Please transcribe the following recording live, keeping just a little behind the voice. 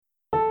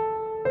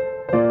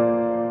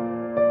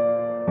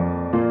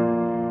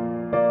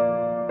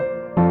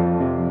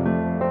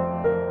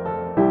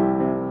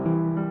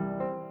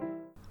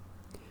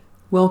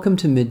Welcome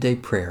to Midday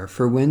Prayer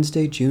for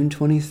Wednesday, June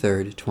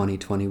 23rd,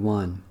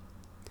 2021.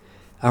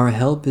 Our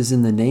help is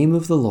in the name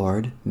of the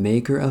Lord,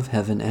 maker of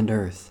heaven and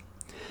earth.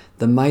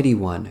 The Mighty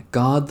One,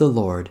 God the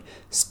Lord,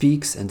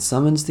 speaks and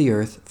summons the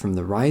earth from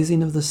the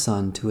rising of the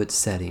sun to its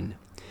setting.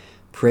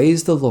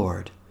 Praise the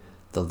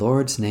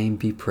Lord's name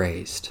be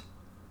praised.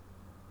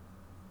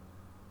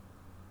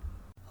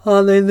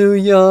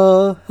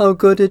 Hallelujah! How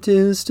good it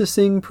is to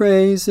sing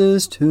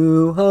praises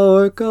to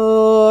our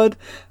God.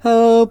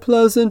 How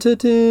pleasant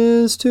it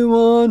is to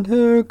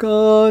honor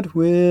God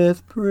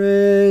with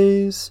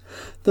praise.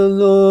 The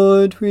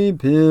Lord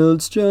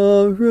rebuilds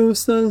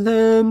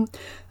Jerusalem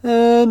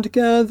and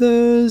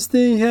gathers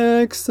the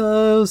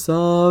exiles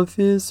of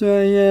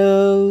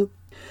Israel.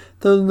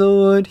 The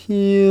Lord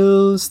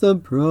heals the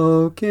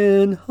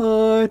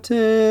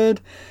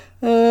broken-hearted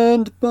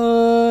and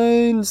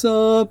binds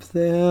up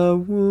their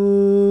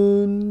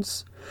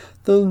wounds.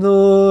 The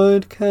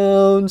Lord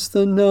counts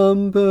the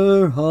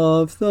number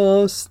of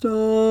the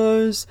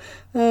stars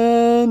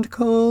and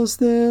calls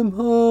them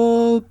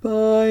all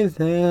by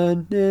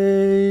their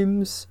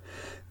names.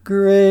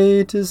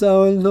 Great is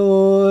our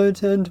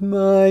Lord and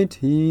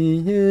mighty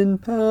in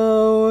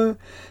power.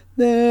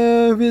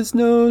 There is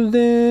no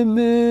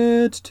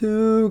limit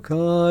to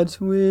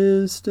God's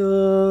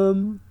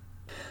wisdom.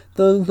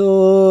 The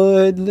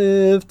Lord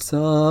lifts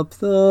up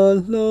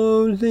the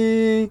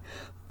lowly,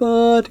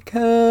 but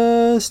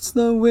casts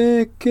the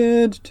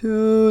wicked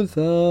to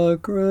the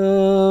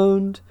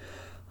ground.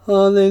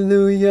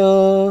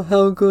 Hallelujah!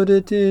 How good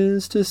it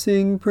is to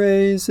sing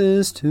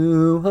praises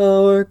to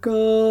our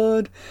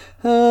God.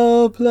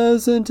 How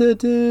pleasant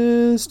it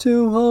is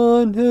to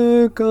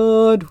honor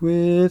God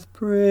with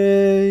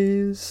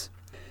praise.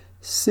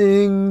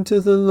 Sing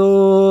to the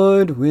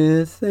Lord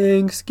with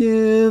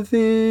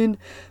thanksgiving.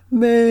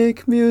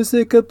 Make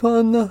music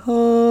upon the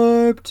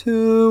harp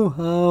to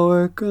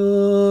our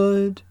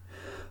God,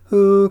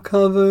 who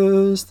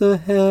covers the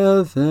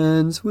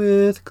heavens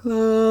with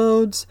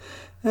clouds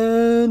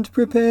and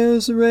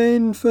prepares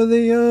rain for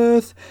the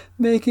earth,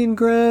 making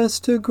grass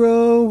to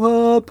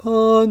grow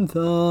upon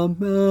the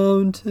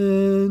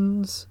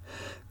mountains.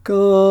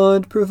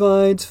 God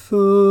provides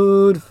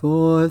food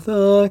for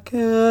the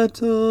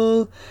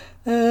cattle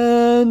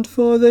and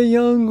for the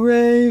young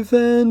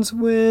ravens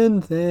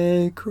when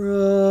they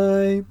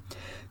cry.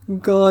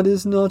 God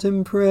is not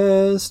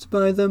impressed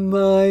by the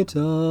might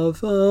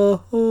of a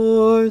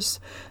horse,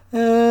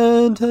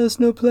 and has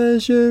no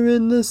pleasure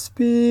in the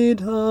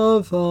speed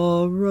of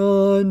a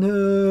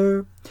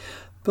runner,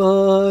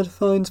 but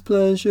finds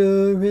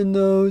pleasure in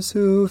those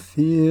who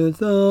fear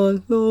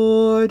the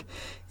Lord,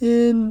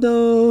 in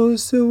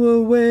those who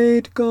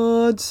await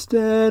God's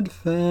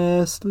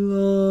steadfast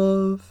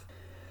love.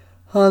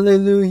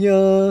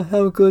 Hallelujah!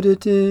 How good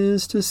it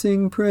is to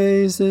sing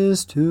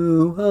praises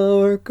to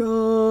our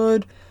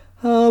God.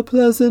 How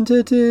pleasant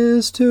it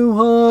is to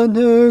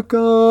honor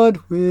God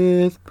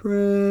with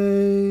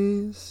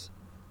praise.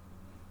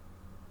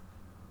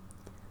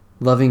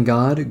 Loving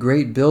God,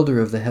 great builder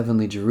of the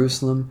heavenly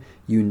Jerusalem,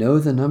 you know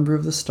the number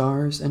of the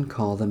stars and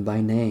call them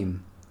by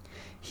name.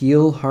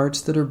 Heal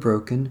hearts that are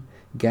broken,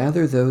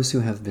 gather those who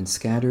have been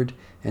scattered,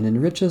 and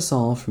enrich us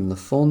all from the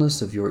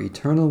fullness of your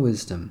eternal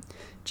wisdom,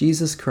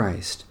 Jesus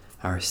Christ,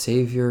 our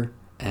Savior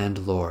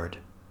and Lord.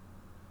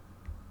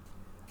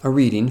 A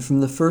reading from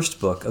the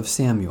first book of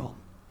Samuel.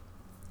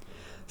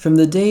 From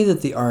the day that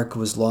the ark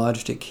was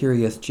lodged at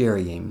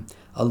Kiriath-Jearim,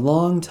 a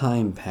long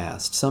time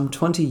passed, some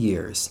 20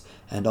 years,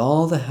 and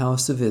all the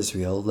house of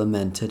Israel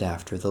lamented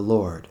after the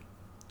Lord.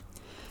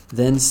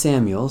 Then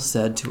Samuel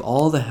said to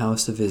all the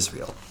house of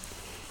Israel,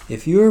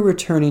 "If you are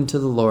returning to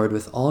the Lord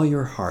with all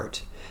your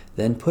heart,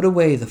 then put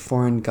away the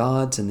foreign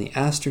gods and the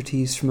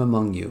Astartes from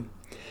among you.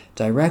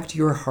 Direct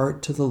your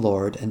heart to the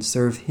Lord and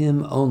serve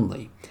him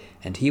only,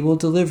 and he will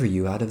deliver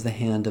you out of the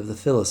hand of the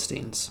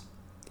Philistines."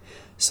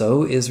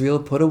 So Israel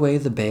put away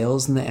the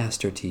Baals and the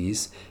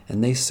Astartes,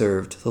 and they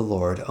served the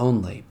Lord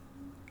only.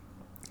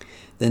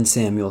 Then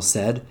Samuel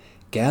said,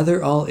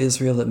 "Gather all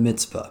Israel at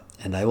Mizpah,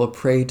 and I will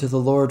pray to the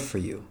Lord for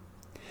you."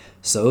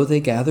 So they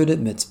gathered at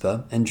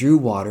Mizpah, and drew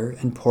water,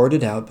 and poured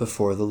it out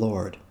before the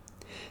Lord.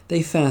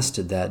 They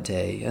fasted that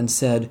day, and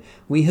said,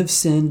 "We have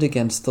sinned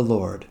against the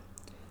Lord."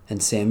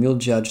 And Samuel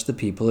judged the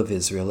people of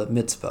Israel at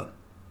Mizpah.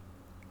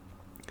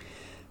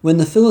 When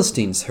the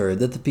Philistines heard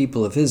that the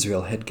people of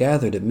Israel had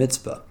gathered at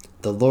Mizpah,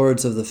 the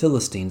lords of the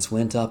Philistines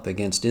went up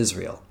against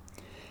Israel.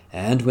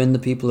 And when the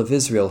people of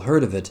Israel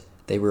heard of it,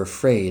 they were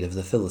afraid of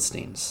the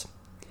Philistines.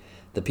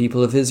 The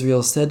people of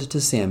Israel said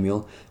to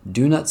Samuel,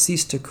 "Do not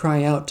cease to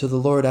cry out to the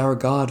Lord our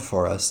God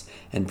for us,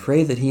 and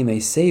pray that he may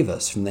save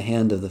us from the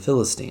hand of the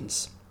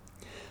Philistines."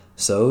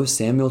 So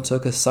Samuel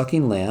took a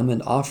sucking lamb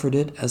and offered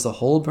it as a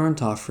whole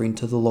burnt offering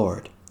to the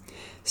Lord.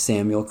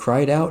 Samuel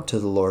cried out to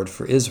the Lord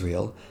for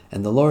Israel,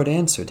 and the Lord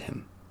answered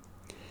him.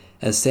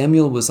 As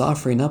Samuel was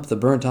offering up the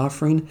burnt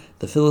offering,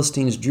 the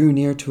Philistines drew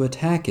near to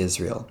attack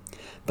Israel.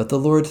 But the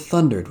Lord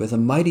thundered with a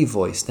mighty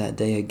voice that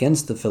day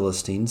against the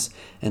Philistines,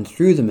 and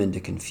threw them into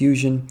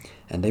confusion,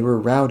 and they were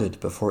routed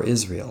before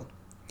Israel.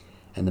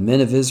 And the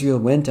men of Israel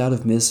went out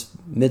of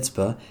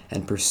Mizpah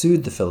and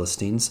pursued the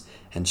Philistines,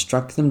 and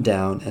struck them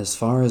down as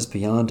far as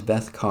beyond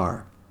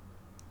Beth-kar.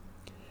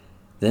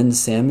 Then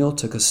Samuel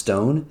took a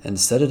stone and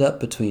set it up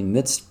between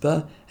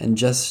Mizpah and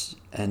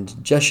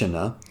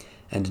Jeshanah,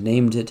 and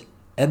named it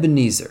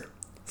Ebenezer,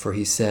 for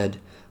he said,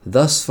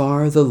 "Thus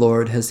far the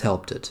Lord has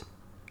helped it."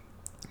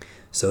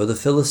 So the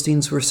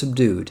Philistines were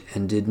subdued,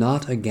 and did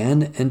not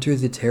again enter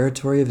the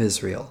territory of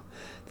Israel.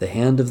 The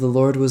hand of the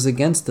Lord was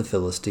against the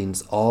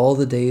Philistines all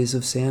the days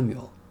of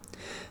Samuel.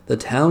 The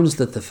towns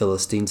that the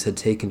Philistines had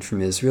taken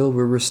from Israel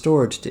were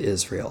restored to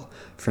Israel,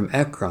 from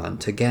Ekron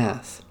to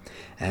Gath,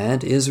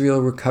 and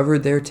Israel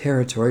recovered their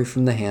territory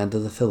from the hand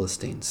of the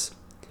Philistines.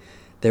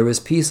 There was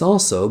peace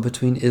also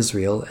between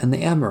Israel and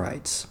the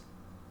Amorites.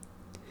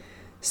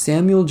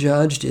 Samuel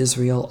judged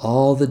Israel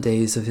all the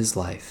days of his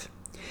life.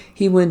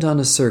 He went on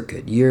a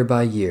circuit year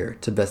by year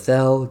to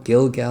Bethel,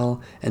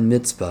 Gilgal, and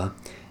Mizpah,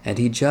 and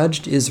he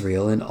judged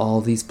Israel in all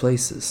these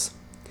places.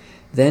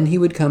 Then he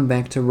would come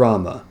back to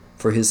Ramah,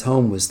 for his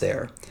home was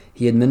there.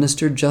 He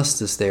administered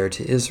justice there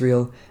to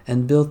Israel,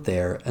 and built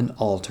there an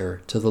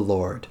altar to the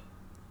Lord.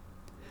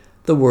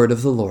 The word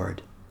of the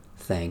Lord.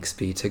 Thanks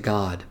be to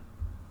God.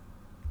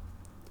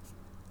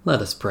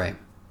 Let us pray.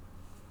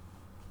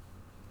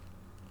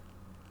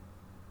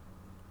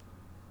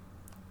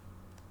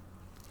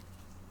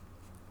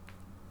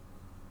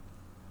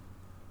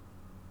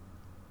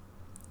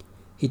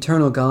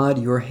 Eternal God,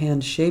 your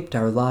hand shaped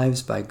our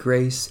lives by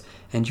grace,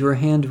 and your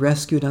hand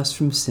rescued us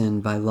from sin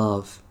by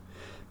love.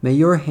 May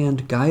your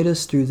hand guide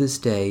us through this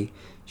day,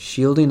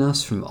 shielding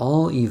us from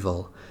all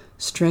evil,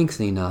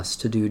 strengthening us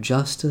to do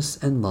justice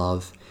and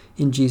love,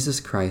 in Jesus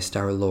Christ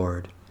our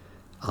Lord.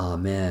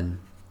 Amen.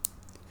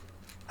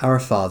 Our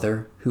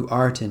Father, who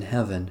art in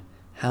heaven,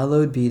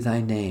 hallowed be thy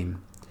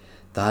name.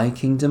 Thy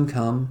kingdom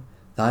come,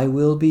 thy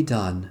will be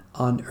done,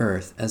 on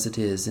earth as it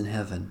is in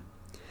heaven.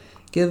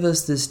 Give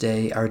us this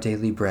day our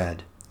daily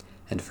bread,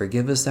 and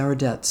forgive us our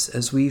debts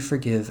as we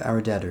forgive our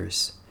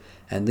debtors.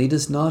 And lead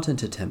us not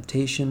into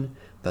temptation,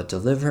 but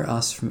deliver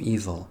us from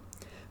evil.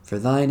 For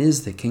thine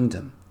is the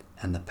kingdom,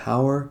 and the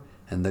power,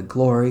 and the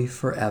glory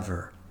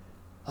forever.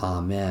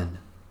 Amen.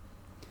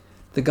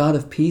 The God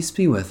of peace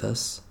be with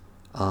us.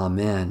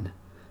 Amen.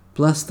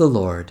 Bless the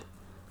Lord.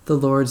 The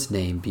Lord's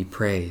name be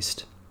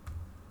praised.